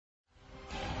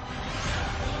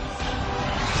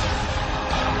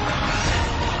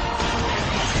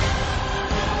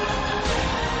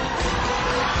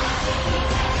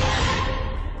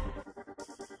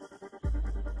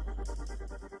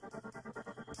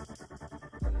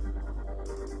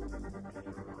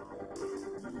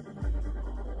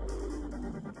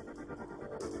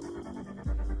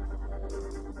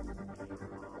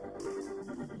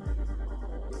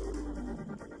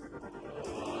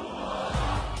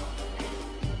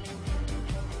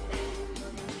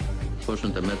εφόσον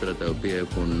τα μέτρα τα οποία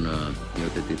έχουν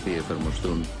υιοθετηθεί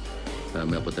εφαρμοστούν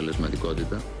με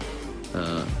αποτελεσματικότητα,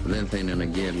 δεν θα είναι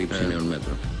αναγκαία λήψη νέων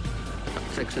μέτρων.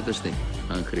 Θα εξεταστεί,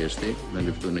 αν χρειαστεί,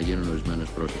 να γίνουν ορισμένες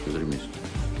πρόσθετες ρυθμίσεις.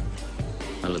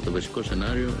 Αλλά το βασικό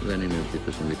σενάριο δεν είναι ότι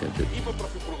θα συμβεί κάτι τέτοιο. Είπε ο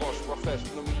Πρωθυπουργός προχθές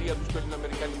στην ομιλία του στο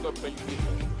Ελληνοαμερικανικό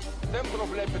Επιμελητήριο. Δεν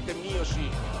προβλέπεται μείωση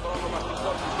των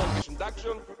ονομαστικών μισθών και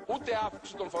συντάξεων, ούτε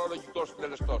αύξηση των φορολογικών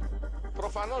συντελεστών.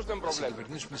 Προφανώς δεν προβλέπεται. Να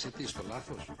συγκυβερνήσουμε σε τι, στο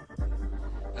λάθος?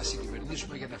 Να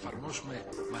συγκυβερνήσουμε για να εφαρμόσουμε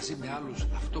μαζί με άλλους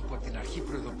αυτό που από την αρχή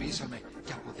προειδοποιήσαμε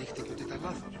και αποδείχτηκε ότι ήταν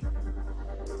λάθος?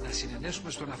 Να συνενέσουμε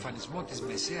στον αφανισμό της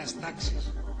μεσαίας τάξης,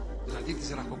 δηλαδή της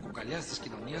ραχοκοκαλιάς της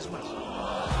κοινωνίας μας?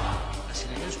 Να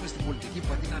συνενέσουμε στην πολιτική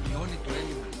που αντί να μειώνει το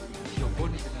έλλειμμα,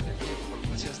 διωγγώνει την ανεργία και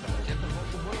προκρασία στα πακέτα?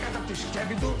 Που μπορεί κάτω από τη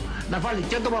σκέπη του να βάλει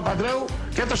και τον Παπανδρέου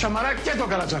και τον Σαμαρά και τον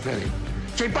Καρατζαφέρη.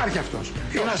 Και υπάρχει αυτός.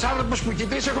 Είναι ένας άνθρωπος που και οι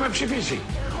τρεις έχουμε ψηφίσει.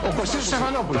 Ο Κωστής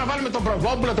Στεφανόπουλος. Να βάλουμε τον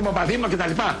Προβόπουλο, τον Παπαδήμο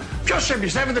κτλ. Ποιος τους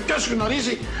εμπιστεύεται, ποιος τους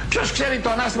γνωρίζει, ποιος ξέρει το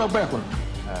ανάστημα που έχουν.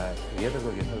 Ιδιαίτερα το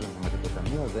Διεθνές Νομισματικό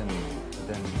Ταμείο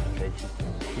δεν έχει την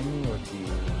ευθύνη ότι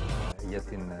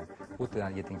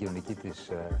ούτε για την κοινωνική της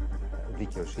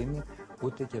δικαιοσύνη,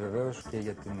 ούτε και βεβαίως και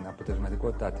για την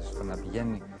αποτελεσματικότητά της. Το να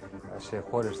πηγαίνει σε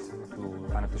χώρες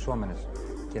αναπτυσσόμενες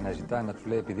και να ζητά, να τους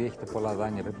λέει, επειδή έχετε πολλά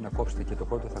δάνεια πρέπει να κόψετε, και το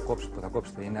πρώτο που θα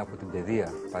κόψετε είναι από την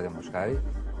παιδεία, παραδείγματος χάρη,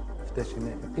 αυτές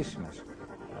είναι επίσημες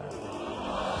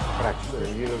πράξεις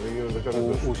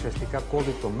που ουσιαστικά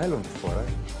κόβει το μέλλον της χώρας.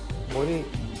 Μπορεί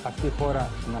αυτή η χώρα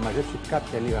να μαζέψει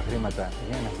κάποια λίγα χρήματα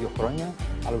για 1-2 χρόνια,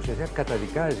 αλλά ουσιαστικά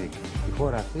καταδικάζει τη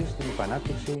χώρα αυτή στην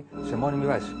υπανάπτυξη σε μόνιμη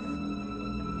βάση.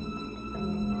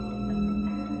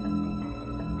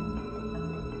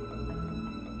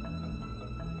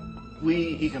 We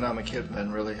economic hitmen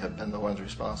really have been the ones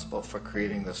responsible for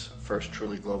creating this first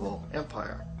truly global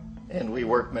empire. And we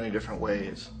work many different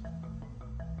ways.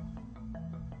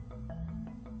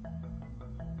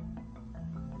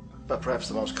 But perhaps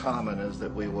the most common is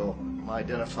that we will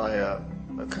identify a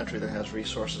country that has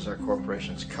resources our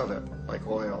corporations covet, like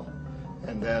oil,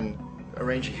 and then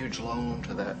arrange a huge loan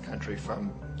to that country from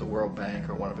the World Bank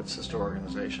or one of its sister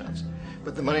organizations.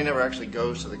 But the money never actually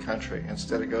goes to the country.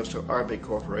 Instead, it goes to our big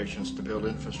corporations to build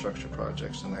infrastructure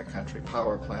projects in that country,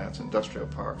 power plants, industrial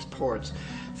parks, ports,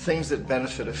 things that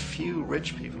benefit a few rich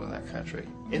people in that country,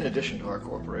 in addition to our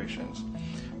corporations,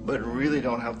 but really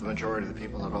don't help the majority of the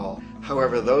people at all.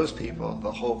 However, those people,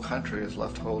 the whole country is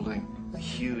left holding a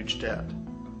huge debt.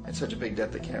 It's such a big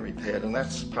debt they can't repay it, and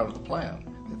that's part of the plan.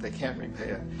 They can't repay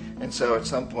it. And so at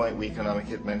some point we economic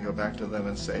hitmen go back to them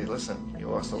and say, listen, you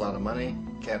lost a lot of money,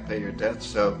 can't pay your debts,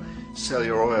 so sell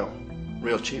your oil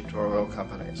real cheap to our oil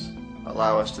companies.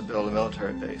 Allow us to build a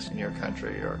military base in your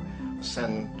country, or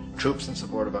send troops in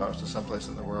support of ours to someplace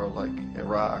in the world like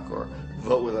Iraq, or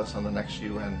vote with us on the next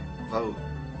UN vote.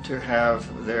 To have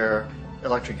their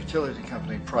electric utility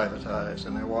company privatized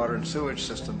and their water and sewage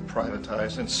system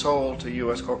privatized and sold to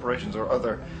U.S. corporations or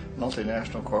other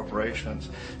multinational corporations.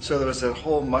 So there was a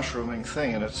whole mushrooming thing,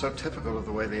 and it's so typical of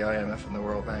the way the IMF and the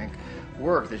World Bank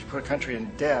work, that you put a country in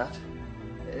debt,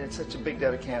 it's such a big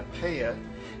debt it can't pay it,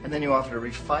 and then you offer to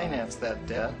refinance that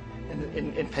debt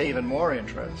and pay even more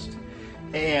interest.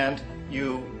 And you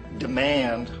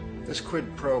demand this quid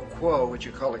pro quo, which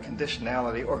you call a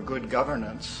conditionality or good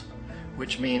governance,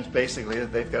 which means basically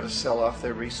that they've got to sell off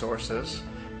their resources,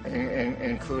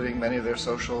 including many of their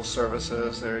social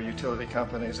services, their utility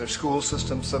companies, their school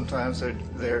systems sometimes,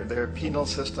 their penal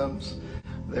systems,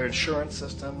 their insurance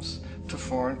systems, to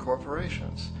foreign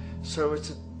corporations. So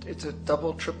it's a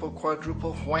double, triple,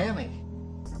 quadruple whammy.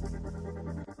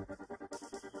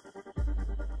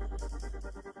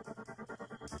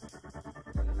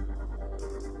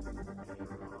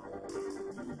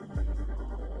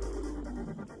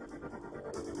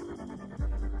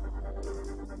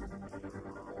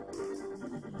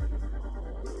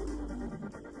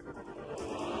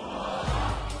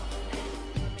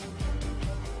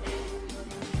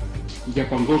 Για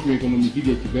παγκόσμια οικονομική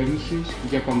διακυβέρνηση,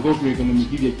 για παγκόσμια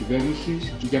οικονομική διακυβέρνηση,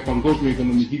 για παγκόσμια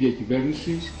οικονομική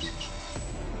διακυβέρνηση,